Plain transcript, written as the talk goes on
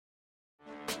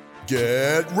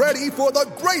Get ready for the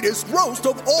greatest roast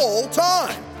of all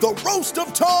time, the Roast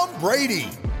of Tom Brady,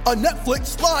 a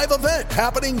Netflix live event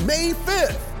happening May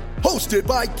 5th. Hosted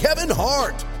by Kevin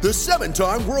Hart, the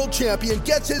 7-time world champion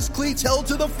gets his cleats held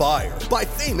to the fire by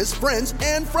famous friends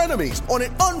and frenemies on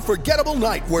an unforgettable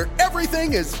night where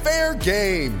everything is fair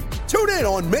game. Tune in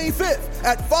on May 5th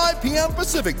at 5 p.m.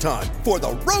 Pacific time for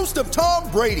the Roast of Tom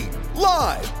Brady,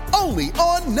 live only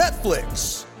on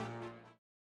Netflix.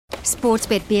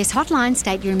 Sportsbet BS hotline,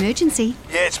 state your emergency.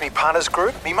 Yeah, it's me punters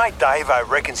group. Me mate Davo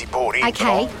reckons he bought in.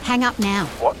 Okay, hang up now.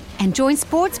 What? And join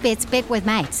Sportsbet's Bet with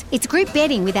Mates. It's group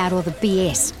betting without all the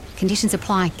BS. Conditions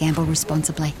apply. Gamble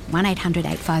responsibly.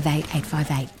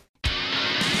 1-800-858-858.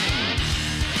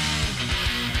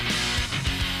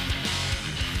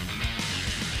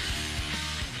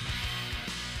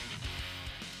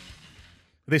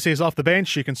 This is Off the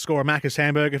Bench. You can score a Macca's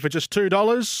hamburger for just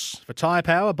 $2. For Tyre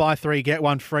Power, buy 3, get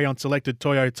 1 free on selected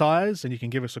Toyo tyres. And you can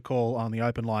give us a call on the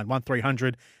open line,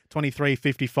 1300 23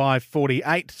 55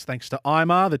 48. Thanks to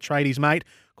IMAR, the tradies mate.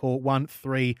 Call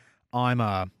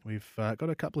 13-IMAR. We've got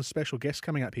a couple of special guests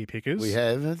coming up here, Pickers. We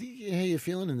have. I think, how are you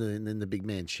feeling in the big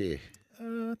man chair?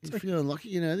 You're feeling like,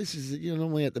 this is, you're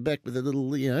normally at the back with a little,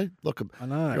 like I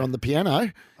know. you're on the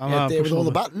piano out there with all the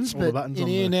buttons, but in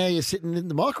here now you're sitting in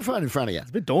the microphone in front of you.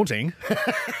 It's a bit daunting.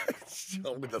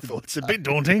 With the thoughts. It's a bit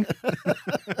daunting.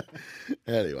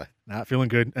 Anyway. Feeling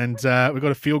good. And we've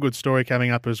got a feel-good story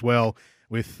coming up as well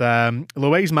with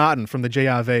Louise Martin from the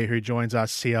GRV who joins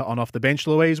us here on Off the Bench.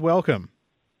 Louise, welcome.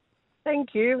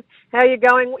 Thank you. How are you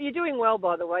going? You're doing well,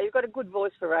 by the way. You've got a good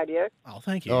voice for radio. Oh,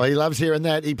 thank you. Oh, he loves hearing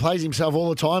that. He plays himself all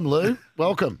the time, Lou.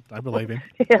 Welcome. Don't believe him.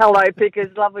 Hello, Pickers.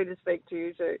 Lovely to speak to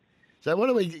you too. So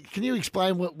can you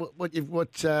explain what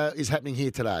is happening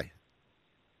here today?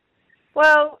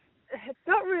 Well, it's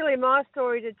not really my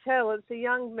story to tell. It's a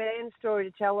young man's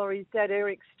story to tell, or his dad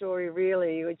Eric's story,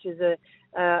 really, which is a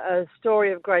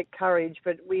story of great courage.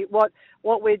 But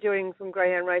what we're doing from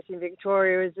Greyhound Racing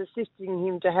Victoria is assisting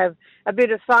him to have a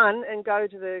bit of fun and go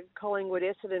to the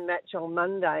Collingwood-Essendon match on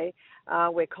Monday,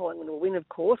 where Collingwood will win, of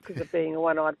course, because of being a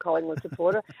one-eyed Collingwood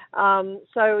supporter.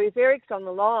 So if Eric's on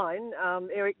the line,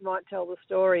 Eric might tell the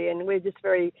story, and we're just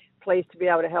very pleased to be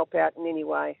able to help out in any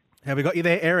way. Have we got you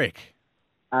there, Eric?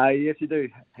 Yes, you do.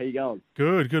 How you going?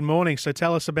 Good morning. So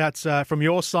tell us about, from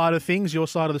your side of things, your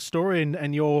side of the story,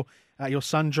 and your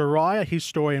son Jariah, his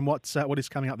story, and what is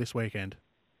coming up this weekend.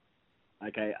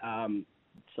 Okay.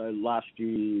 So last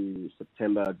year,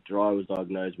 September, Jariah was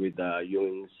diagnosed with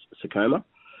Ewing's sarcoma.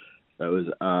 So it was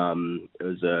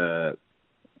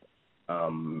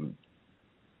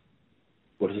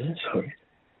what is it? Sorry.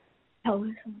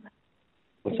 Pelvis.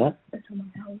 What's that? That's on my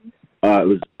pelvis. It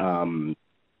was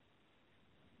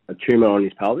a tumour on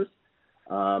his pelvis,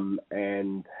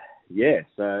 and yeah,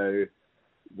 so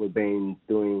we've been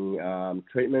doing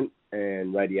treatment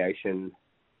and radiation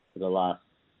for the last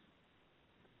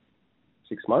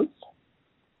 6 months,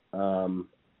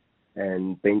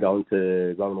 and been going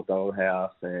to Ronald McDonald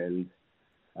House and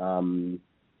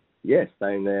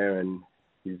staying there, and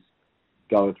he's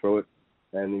going through it,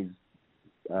 and he's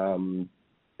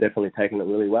definitely taking it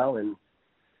really well, and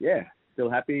yeah, still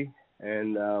happy.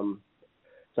 And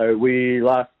so we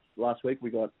last week we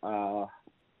got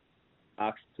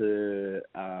asked to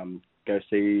go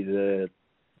see the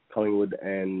Collingwood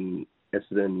and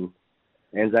Essendon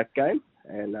Anzac game,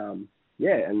 and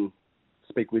and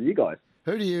speak with you guys.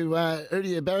 Who do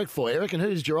you barrack for, Eric, and who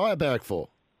does Jariah barrack for?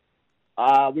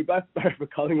 We both barrack for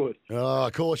Collingwood. Oh,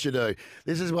 of course you do.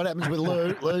 This is what happens with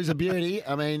Lou. Lou's a beauty.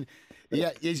 I mean,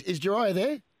 yeah, is Jariah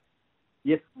there?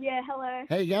 Yes. Yeah, hello.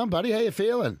 How you going, buddy? How you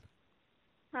feeling?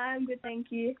 Hi, I'm good,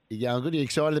 thank you. You going good? Are you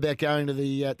excited about going to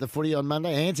the footy on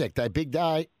Monday? Anzac Day, big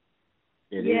day.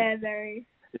 Yeah, very.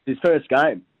 It's his first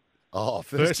game. Oh,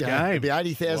 first game. There'll be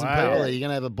 80,000 people there. You're going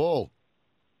to have a ball.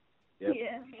 Yep.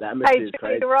 Yeah. The atmosphere is Hey,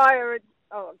 crazy. Jariah.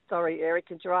 Oh, sorry, Eric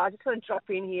and Jariah. I just want to drop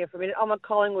in here for a minute. I'm a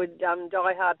Collingwood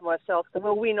diehard myself, so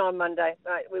we'll win on Monday.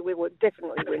 Mate, we will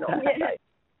definitely win on Monday.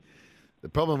 The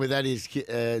problem with that is,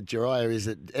 Jariah, is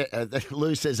that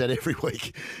Lou says that every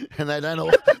week, and they don't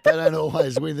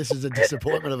always win. This is a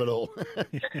disappointment of it all.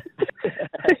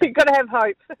 You've got to have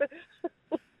hope.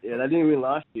 Yeah, they didn't win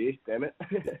last year, damn it.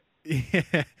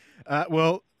 Yeah.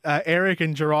 Eric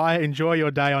and Jariah, enjoy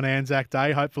your day on Anzac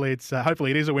Day. Hopefully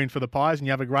it is a win for the Pies, and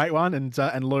you have a great one.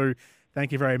 And Lou,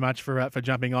 thank you very much for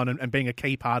jumping on and being a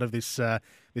key part of this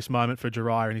moment for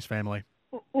Jariah and his family.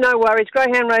 No worries.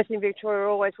 Greyhound Racing Victoria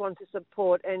always wants to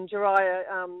support, and Jariah,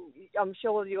 I'm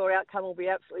sure your outcome will be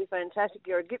absolutely fantastic.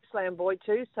 You're a Gippsland boy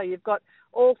too, so you've got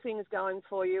all things going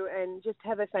for you, and just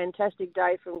have a fantastic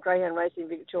day from Greyhound Racing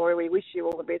Victoria. We wish you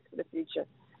all the best for the future.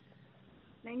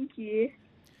 Thank you.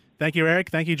 Thank you, Eric.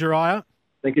 Thank you, Jariah.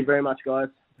 Thank you very much, guys.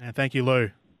 And thank you,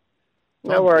 Lou.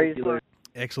 No worries.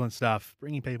 Excellent stuff.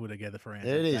 Bringing people together for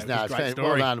answers. It is. No, it's great well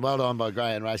story. done. Well done by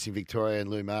Greyhound Racing Victoria and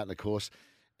Lou Martin, of course.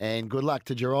 And good luck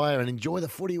to Jariah and enjoy the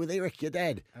footy with Eric, your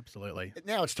dad. Absolutely.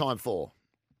 Now it's time for...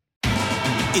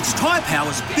 It's Tyre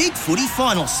Power's Big Footy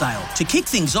Final Sale. To kick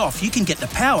things off, you can get the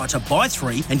power to buy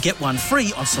 3 and get 1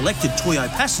 free on selected Toyo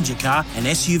passenger car and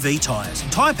SUV tyres.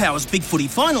 Tyre Power's Big Footy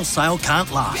Final Sale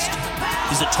can't last.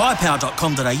 Visit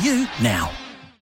tyrepower.com.au now.